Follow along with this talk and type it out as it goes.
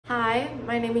Hi,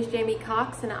 my name is Jamie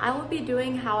Cox, and I will be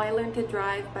doing How I Learned to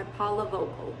Drive by Paula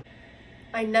Vogel.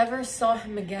 I never saw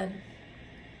him again.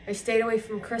 I stayed away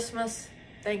from Christmas,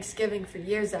 Thanksgiving for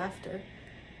years after.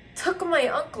 Took my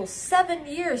uncle 7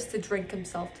 years to drink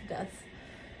himself to death.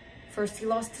 First he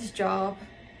lost his job,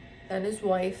 then his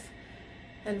wife,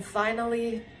 and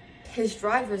finally his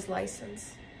driver's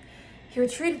license. He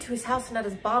retreated to his house and had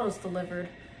his bottles delivered.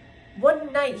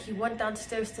 One night he went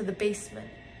downstairs to the basement,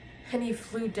 and he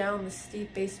flew down the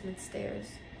steep basement stairs.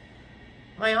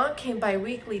 My aunt came by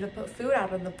weekly to put food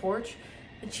out on the porch,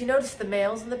 and she noticed the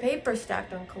mails and the paper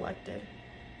stacked uncollected.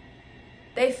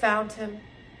 They found him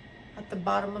at the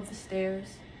bottom of the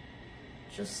stairs,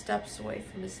 just steps away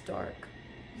from his dark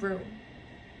room.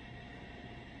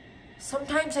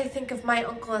 Sometimes I think of my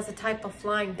uncle as a type of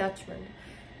Flying Dutchman.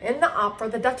 In the opera,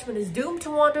 the Dutchman is doomed to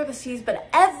wander the seas, but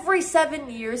every 7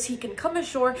 years he can come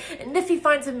ashore, and if he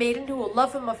finds a maiden who will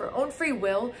love him of her own free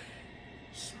will,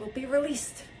 he will be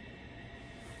released.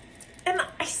 And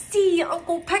I see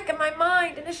Uncle Peck in my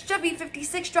mind in his Chevy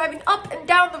 56 driving up and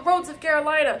down the roads of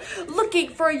Carolina, looking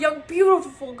for a young,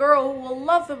 beautiful girl who will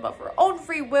love him of her own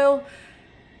free will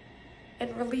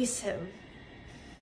and release him.